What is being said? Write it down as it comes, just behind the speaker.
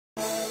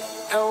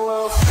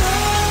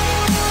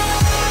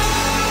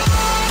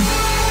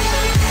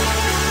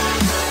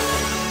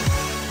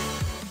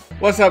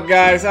What's up,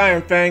 guys? I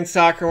am Fang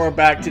Soccer and we're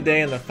back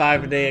today in the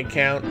 5-a-day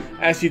account.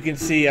 As you can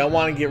see, I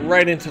want to get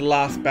right into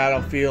Lost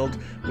Battlefield.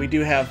 We do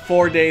have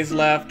 4 days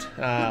left,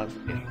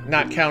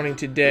 not counting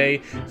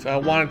today, so I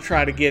want to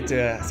try to get to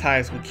as high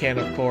as we can,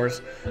 of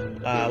course.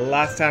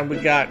 Last time we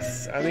got,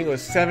 I think it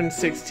was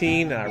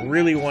 716, and I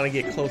really want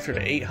to get closer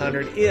to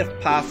 800 if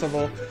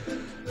possible.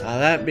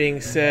 That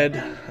being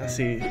said, let's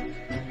see.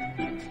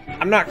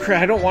 I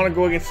don't want to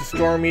go against the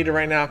Storm Eater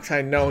right now because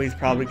I know he's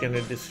probably going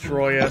to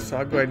destroy us. So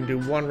I'll go ahead and do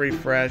one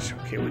refresh.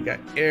 Okay, we got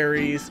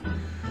Ares.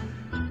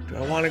 Do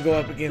I want to go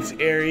up against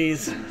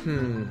Ares?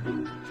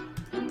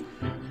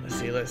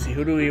 Let's see.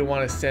 Who do we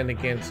want to send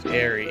against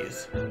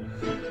Ares?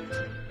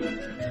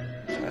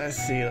 Let's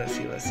see.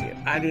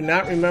 I do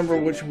not remember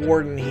which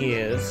warden he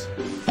is.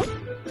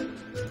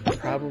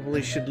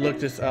 Probably should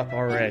look this up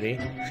already.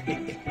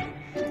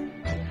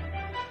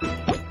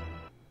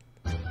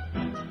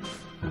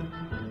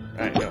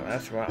 Alright, no,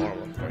 that's what I want to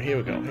look for. Here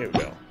we go.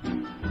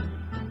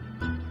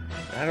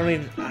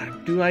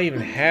 Do I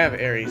even have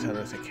Ares on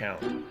this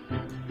account?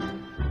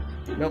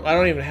 Nope, I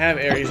don't even have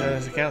Ares on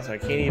this account, so I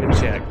can't even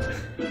check.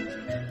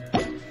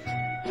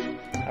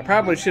 I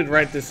probably should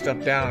write this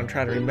stuff down and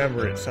try to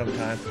remember it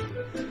sometime.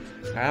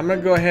 I'm going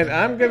to go ahead.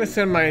 I'm going to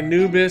send my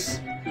Anubis,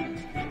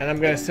 and I'm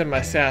going to send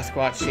my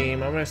Sasquatch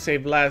team. I'm going to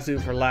save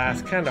Lazulix for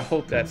last. Kind of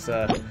hope that's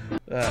a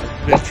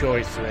good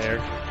choice there.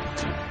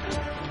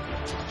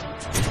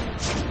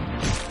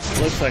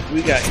 Looks like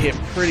we got hit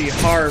pretty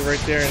hard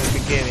right there in the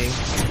beginning.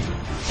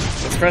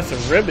 Professor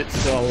Ribbit's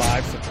still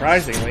alive,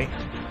 surprisingly.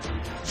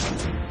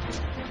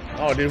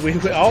 Oh, did we?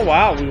 Oh,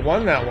 wow, we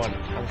won that one.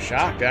 I'm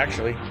shocked,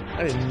 actually.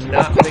 I did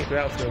not think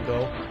that was going to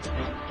go.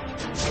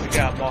 We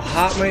got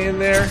Mahatma in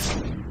there.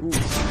 Ooh,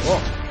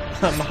 whoa.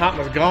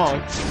 Mahatma's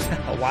gone.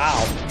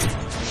 Wow.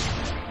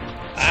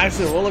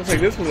 Actually, well, looks like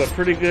this was a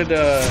pretty good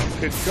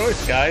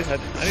choice, guys. I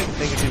didn't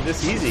think it'd be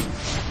this easy.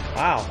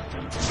 Wow.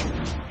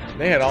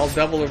 They had all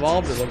double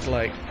evolved, it looked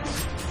like.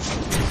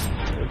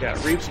 We got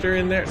Reapster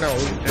in there. No,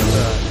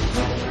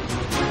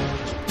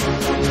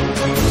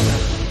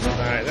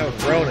 alright, that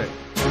was Ronan.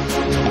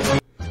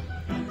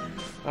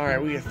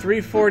 Alright, we got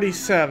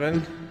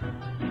 347.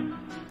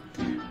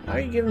 Why are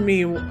you giving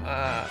me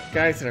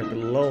guys that are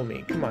below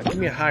me? Come on, give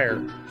me a higher.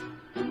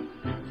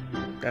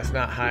 That's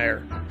not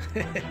higher.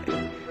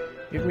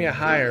 Give me a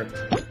higher.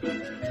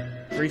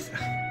 You're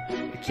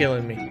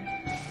killing me.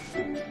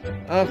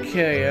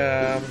 Okay,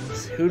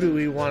 who do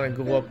we want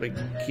to go up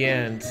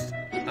against?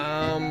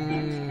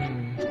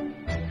 I'm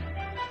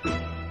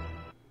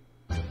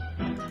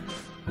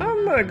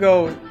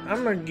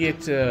gonna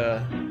get,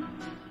 I'm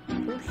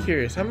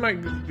curious, I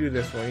might do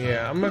this one,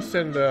 yeah. I'm gonna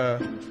send,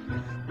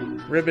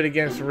 Ribbit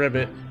against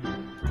Ribbit,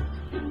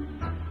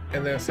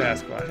 and then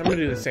Sasquatch. I'm gonna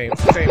do the same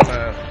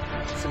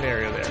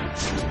scenario there.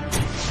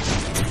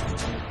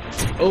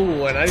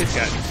 Oh, and I just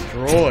got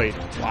destroyed.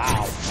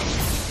 Wow.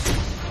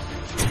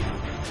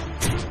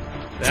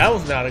 That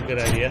was not a good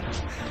idea.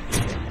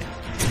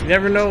 You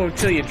never know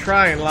until you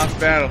try in Lost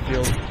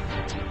Battlefield.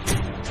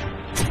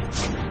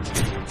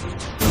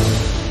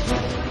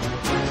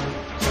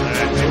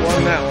 Alright, they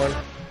won that one.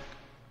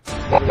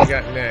 What do we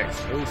got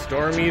next? Ooh,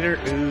 Storm Eater.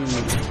 Ooh,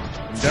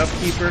 Duff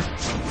Keeper.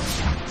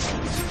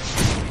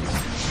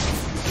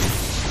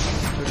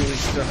 Who do we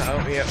still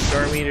have? Yeah,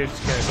 Storm Eater's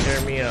gonna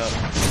tear me up.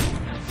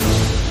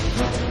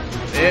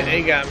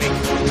 They got me.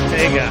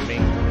 They got me.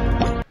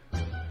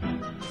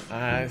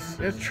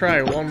 Let's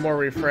try one more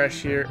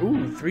refresh here.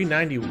 Ooh,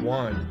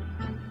 391.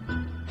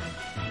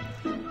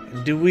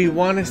 Do we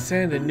want to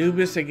send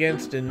Anubis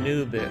against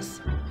Anubis?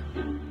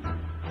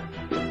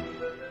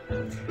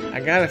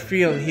 I got a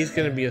feeling he's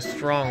going to be a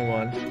strong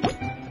one.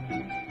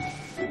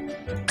 Let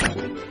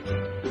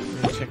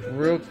me check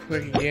real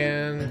quick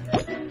again.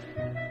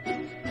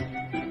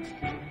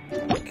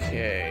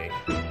 Okay.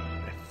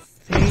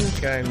 I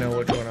think I know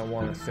which one I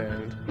want to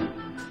send.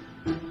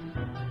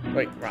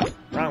 Wait,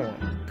 wrong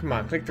one. Come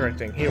on, click the right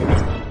thing. Here we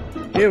go.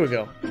 Here we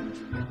go.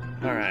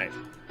 Alright.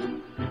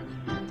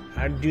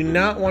 I do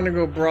not want to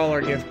go Brawler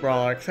against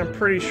Brawler, because I'm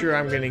pretty sure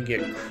I'm going to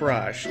get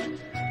crushed.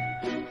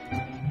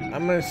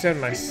 I'm going to send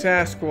my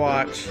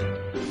Sasquatch.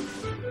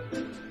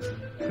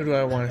 Who do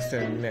I want to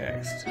send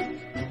next?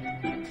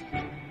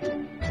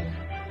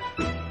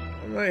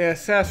 Yeah,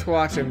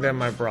 Sasquatch and then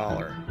my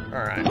Brawler.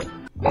 Alright.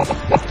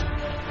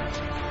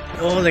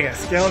 Oh, they got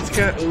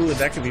Skeleton. Ooh,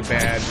 that could be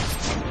bad.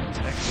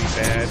 That could be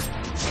bad.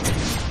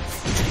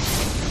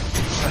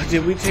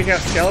 Did we take out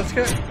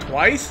Skeleton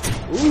twice?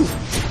 Ooh.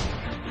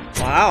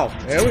 Wow.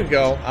 There we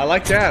go. I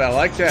like that. I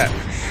like that.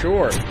 For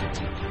sure.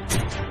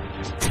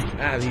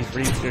 Ah, these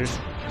Reapsters.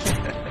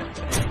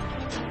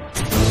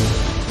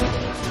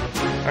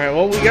 Alright,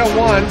 well, we got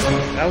one.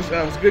 That was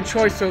a good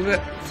choice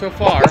so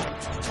far.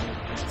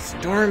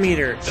 Storm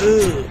Eater.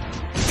 Ooh.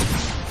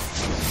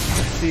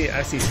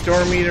 I see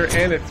Storm Eater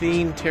and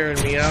Athene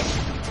tearing me up.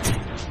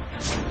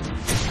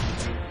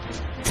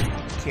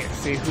 Can't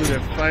see who they're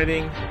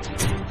fighting.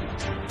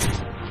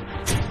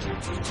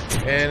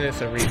 And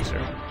it's a reaser.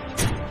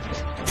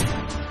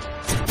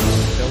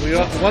 So we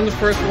won the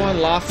first one,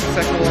 lost the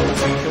second one.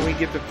 Can we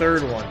get the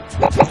third one?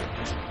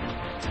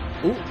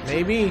 Ooh,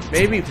 maybe if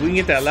we can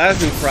get that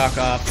Lazulix proc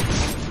off.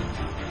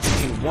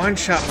 He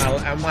one-shot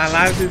my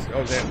Lazulix.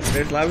 Oh,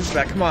 there's Lazulix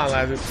back. Come on,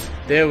 Lazulix.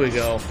 There we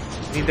go.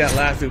 Need that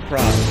Lazulix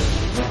proc.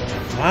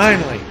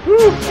 Finally.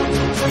 Woo!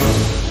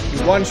 He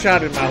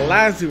one-shotted my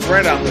Lazulix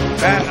right off the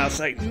bat. I was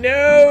like,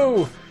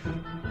 no!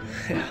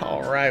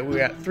 Alright, we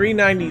got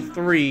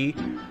 393.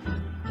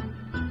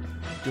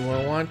 Do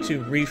I want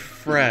to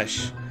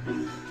refresh?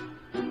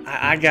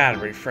 I gotta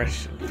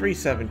refresh.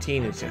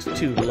 317 is just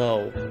too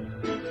low.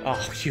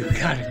 Oh, you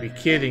gotta be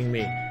kidding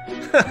me.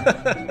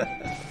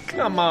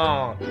 Come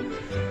on.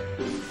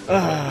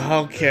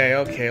 Oh,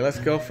 okay. Let's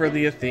go for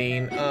the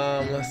Athene.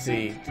 Let's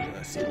see.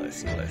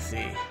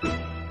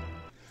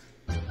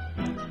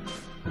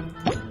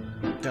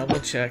 Double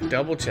check.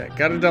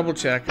 Gotta double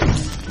check.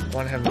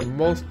 Want to have the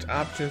most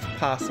options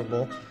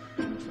possible.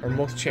 Or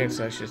most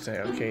chances, I should say.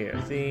 Okay,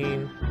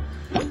 Athene.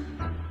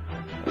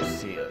 Let's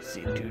see.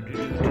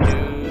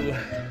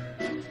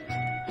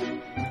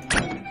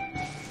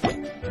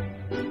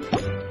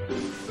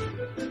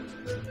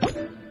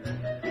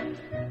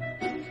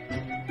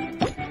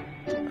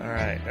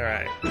 Alright.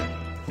 I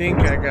think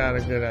I got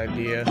a good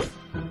idea.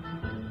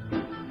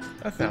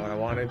 That's not what I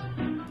wanted.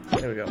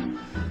 There we go.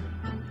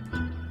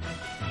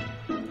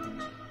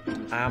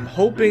 I'm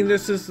hoping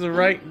this is the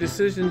right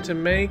decision to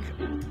make.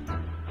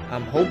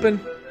 I'm hoping.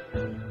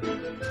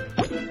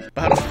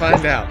 About to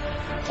find out.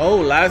 Oh,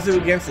 Lazo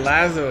against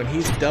Lazo, and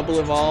he's double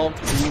evolved.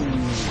 Ooh.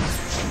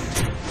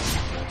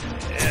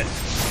 And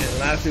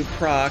Lazo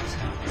procced.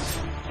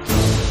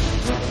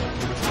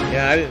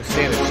 Yeah, I didn't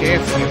stand a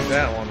chance against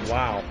that one.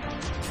 Wow.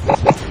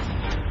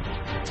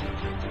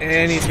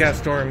 And he's got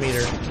Storm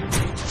Meter.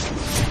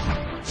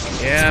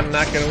 Yeah, I'm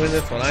not going to win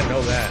this one. I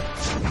know that.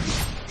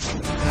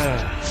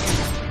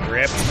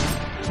 Rip.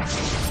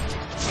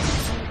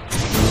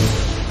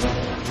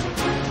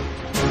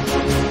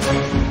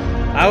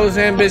 I was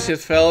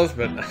ambitious, fellas,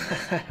 but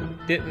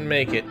didn't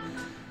make it.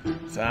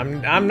 So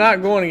I'm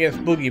not going against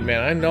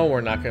Boogeyman. I know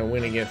we're not going to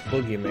win against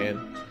Boogeyman.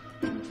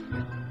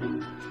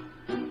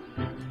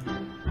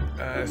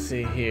 Let's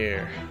see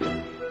here.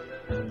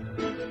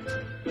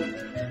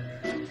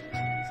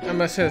 I'm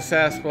going to send a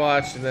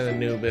Sasquatch and then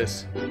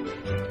Anubis.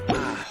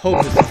 I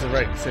hope this is the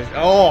right decision.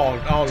 Oh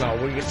no.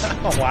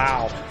 Oh,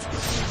 wow.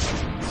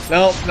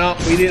 Nope,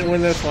 we didn't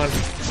win this one.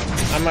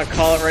 I'm going to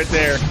call it right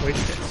there.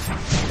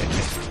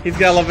 He's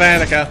got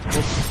Lavanica.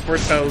 We're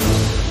toast.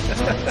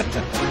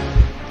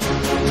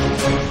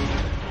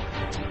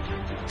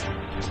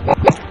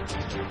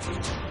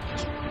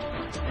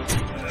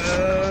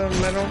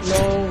 I don't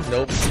know.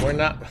 Nope, we're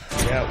not.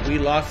 Yeah, we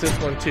lost this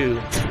one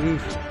too.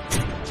 Oof.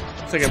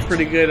 It's like a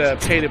pretty good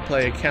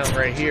pay-to-play account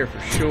right here for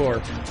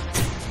sure.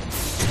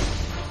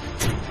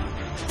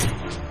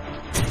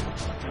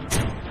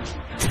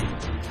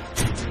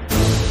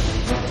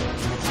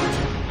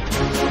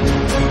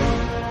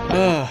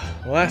 Oh,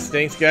 well, that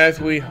stinks, guys.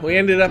 We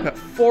ended up at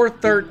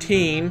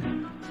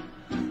 413.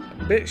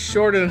 A bit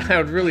shorter than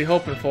I was really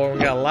hoping for. We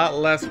got a lot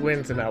less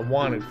wins than I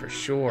wanted for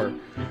sure.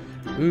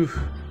 Oof.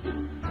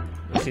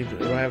 Let's see,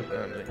 do I have,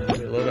 let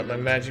me load up my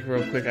magic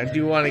real quick. I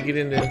do want to get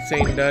into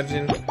Insane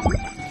Dungeon.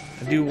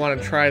 I do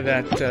want to try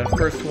that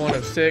first one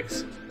of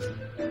 6.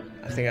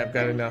 I think I've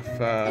got enough,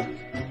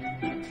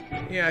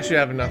 yeah, I should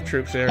have enough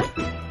troops there.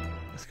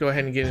 Let's go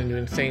ahead and get into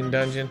Insane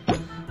Dungeon.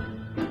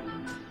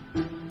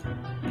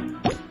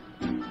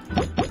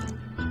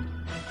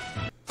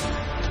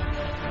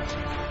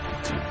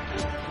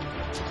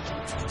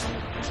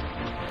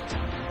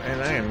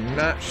 And I am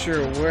not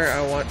sure where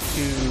I want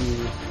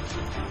to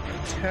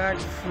attack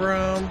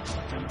from.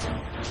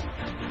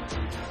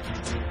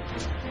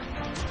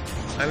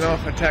 I know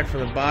if I attack from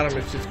the bottom,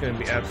 it's just going to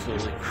be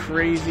absolutely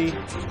crazy.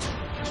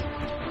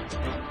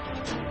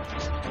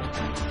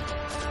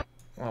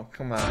 Oh,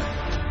 come on.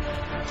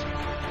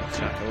 It's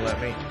not going to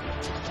let me.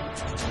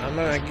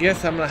 I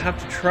guess I'm going to have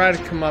to try to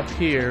come up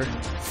here.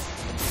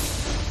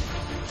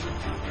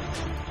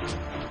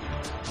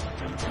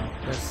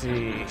 Let's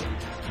see.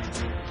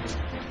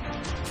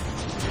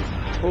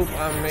 Hope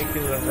I'm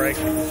making the right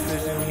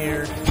decision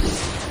here.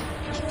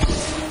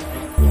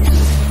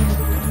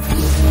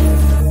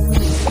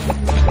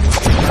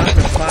 Not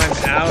to find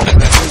out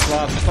that we've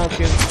lost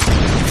Pumpkin.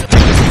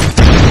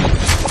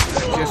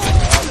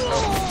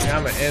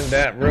 I'm gonna end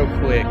that real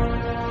quick.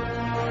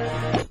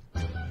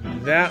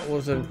 That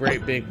was a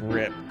great big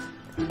rip.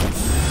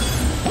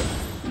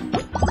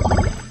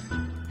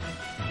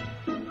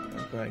 I'm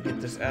gonna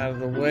get this out of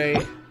the way.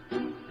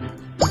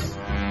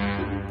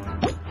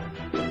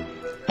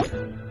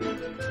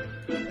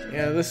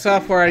 Yeah, the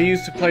software I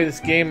use to play this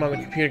game on the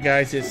computer,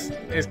 guys, is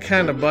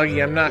kind of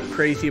buggy. I'm not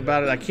crazy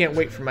about it. I can't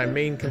wait for my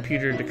main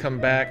computer to come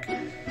back.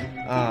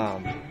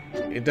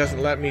 It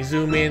doesn't let me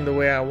zoom in the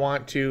way I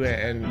want to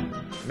and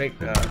make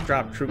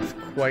drop troops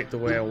quite the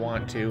way I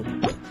want to.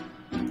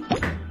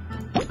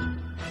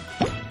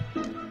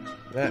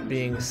 That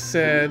being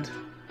said,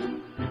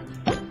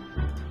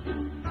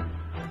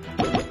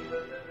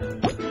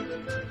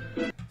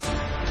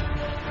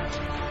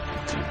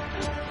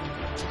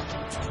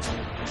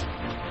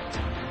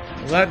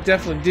 that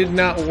definitely did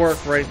not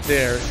work right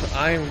there, so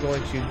I am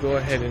going to go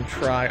ahead and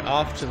try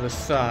off to the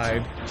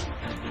side.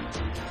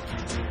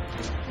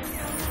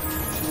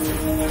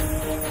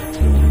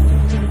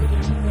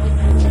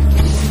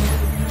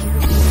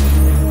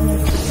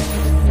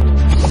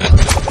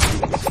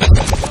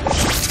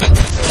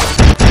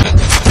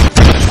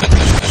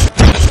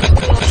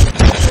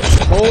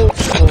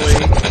 Hopefully,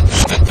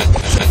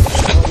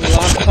 we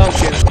lost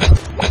Pumpkin.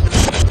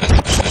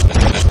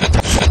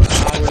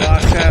 We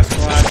lost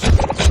Sasquatch.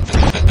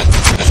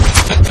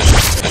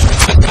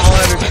 All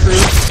out of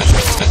troops.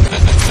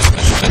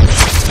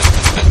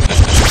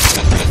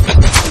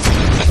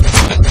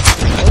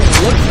 Oh,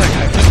 looks like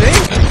I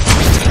think.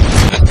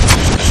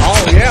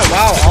 Oh yeah,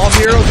 wow! All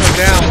heroes are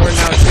down. We're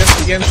now just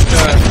against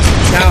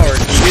towers.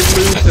 We did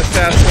lose the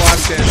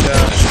Sasquatch and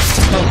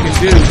Pumpkin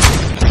Dude.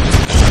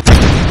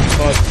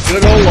 But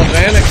good old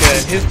Lavanica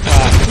and his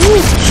pop. Woo!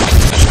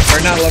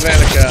 Or not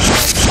Lavanica,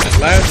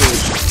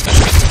 Lazulix.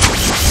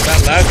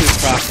 That Lazulix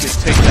proc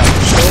just takes out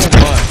so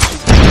much.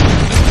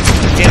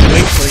 Can't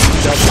wait till you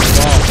double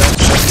evolve. That's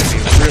going to be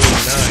really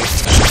nice.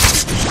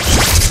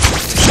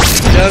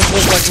 It does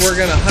look like we're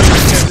going to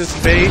 100% this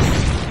base.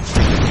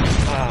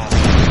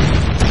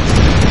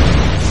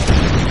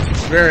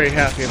 Very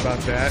happy about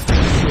that,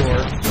 for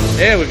sure.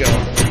 There we go.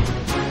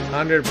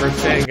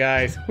 100%,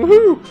 guys.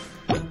 Woohoo!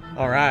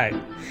 Alright.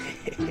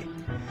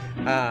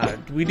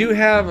 We do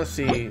have, let's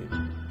see,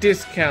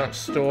 discount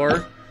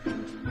store.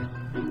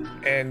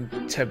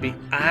 And to be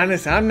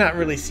honest, I'm not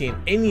really seeing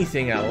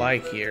anything I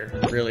like here,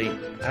 really.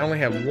 I only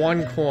have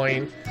one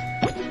coin.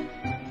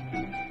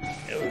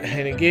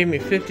 And it gave me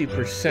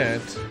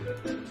 50%.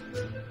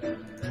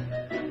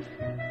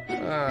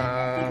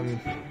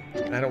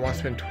 I don't want to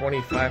spend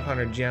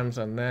 2,500 gems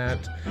on that.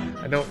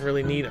 I don't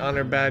really need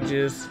honor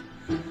badges.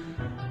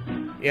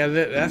 Yeah,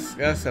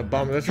 that's a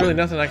bummer. There's really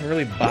nothing I can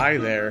really buy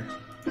there.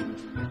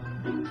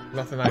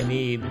 Nothing I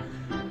need.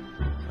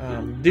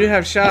 Do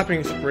have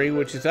shopping spree,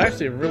 which is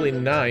actually really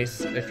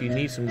nice if you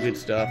need some good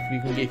stuff.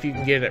 If you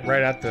can get it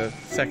right at the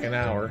second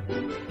hour.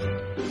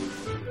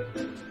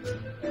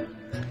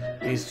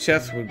 These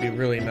chests would be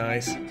really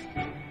nice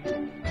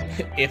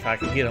if I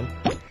could get them.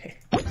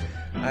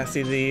 I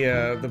see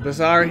the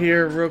bazaar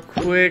here real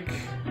quick.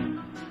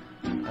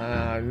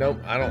 Nope,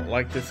 I don't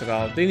like this at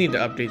all. They need to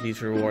update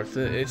these rewards.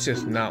 It's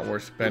just not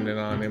worth spending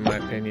on, in my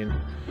opinion.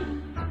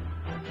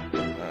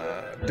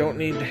 Don't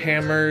need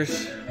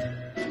hammers.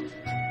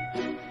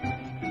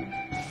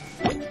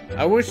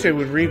 I wish they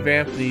would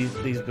revamp these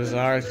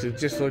bazaars. It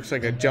just looks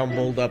like a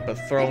jumbled up of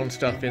throwing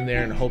stuff in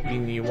there and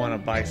hoping you want to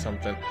buy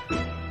something.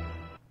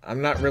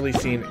 I'm not really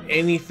seeing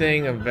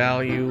anything of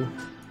value.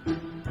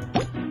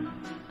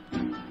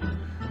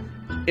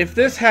 If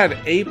this had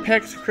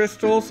Apex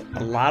crystals,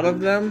 a lot of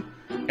them,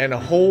 and a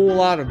whole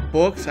lot of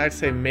books, I'd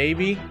say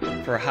maybe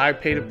for a high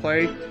pay to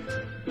play.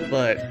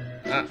 But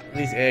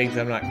these eggs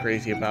I'm not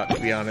crazy about, to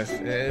be honest.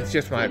 It's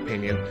just my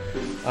opinion.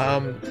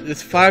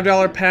 This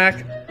 $5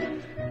 pack,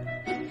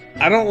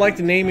 I don't like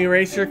the name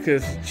eraser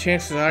because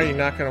chances are you're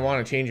not going to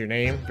want to change your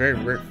name.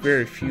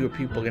 Very few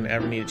people are going to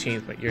ever need to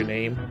change your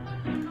name.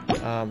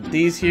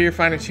 These here,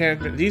 Find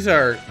Enchantment, these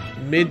are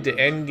mid to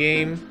end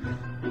game.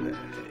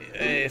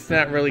 It's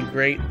not really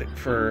great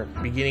for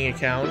beginning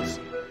accounts.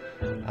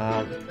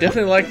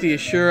 Definitely like the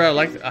Ashura. I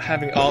like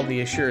having all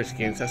the Ashura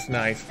skins. That's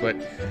nice, but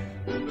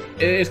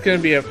it's gonna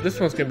be this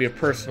one's gonna be a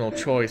personal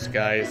choice,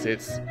 guys.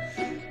 It's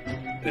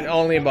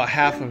only about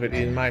half of it,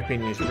 in my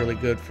opinion, is really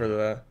good for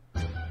the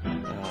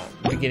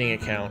beginning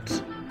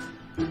accounts.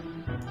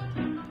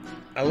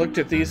 I looked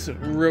at these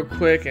real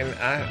quick, and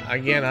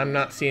I'm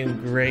not seeing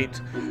great.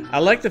 I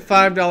like the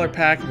 $5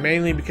 pack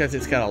mainly because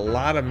it's got a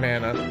lot of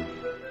mana.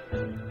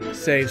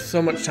 Saves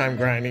so much time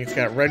grinding. It's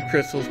got red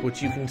crystals,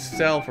 which you can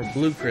sell for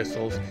blue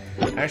crystals.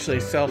 Actually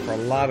sell for a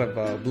lot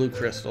of blue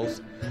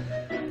crystals.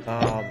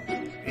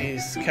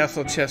 These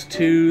Castle Chest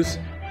 2s,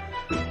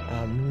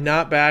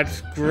 not bad.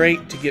 It's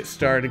great to get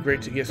started.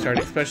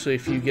 Especially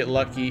if you get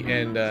lucky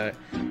and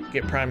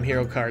get Prime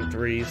Hero Card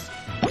 3s.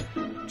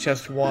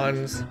 Chest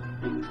 1s.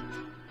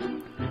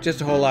 Just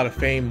a whole lot of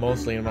fame,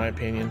 mostly, in my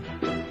opinion.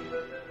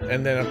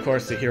 And then, of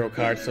course, the hero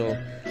card. So,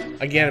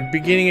 again,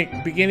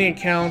 beginning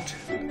account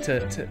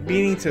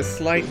to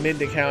slight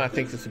mid account, I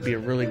think this would be a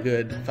really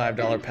good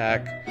 $5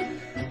 pack.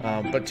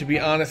 But to be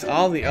honest,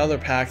 all the other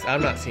packs,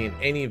 I'm not seeing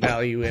any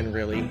value in,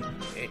 really,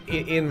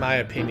 in my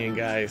opinion,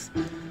 guys.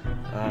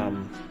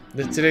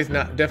 Today's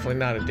definitely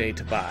not a day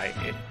to buy.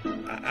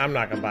 I'm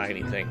not gonna buy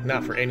anything,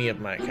 not for any of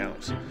my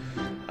accounts.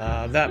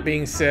 That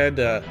being said,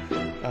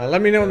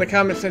 let me know in the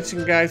comment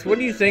section, guys, what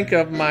do you think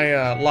of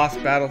my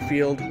Lost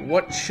Battlefield?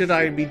 What should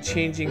I be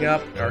changing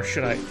up, or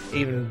should I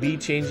even be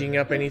changing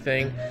up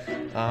anything?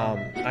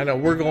 I know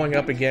we're going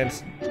up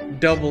against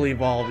double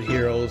evolved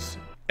heroes,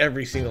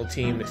 every single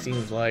team, it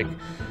seems like,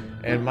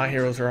 and my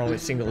heroes are only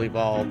single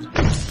evolved.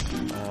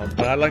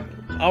 But I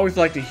always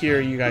like to hear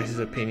you guys'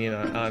 opinion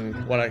on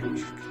what I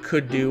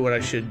could do, what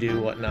I should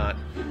do, what not.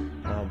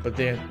 But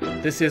then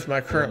this is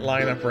my current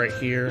lineup right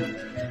here.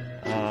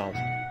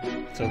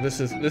 So So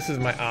this is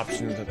my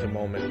options at the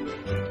moment.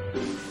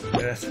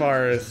 And as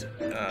far as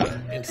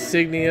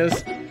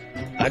insignias,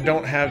 I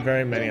don't have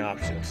very many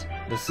options.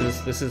 This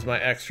is my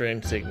extra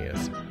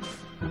insignias.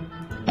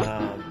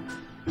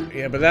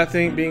 Yeah, but that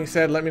thing being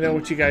said, let me know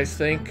what you guys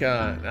think.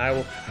 I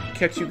will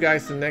catch you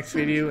guys in the next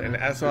video, and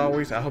as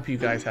always, I hope you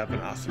guys have an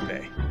awesome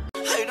day.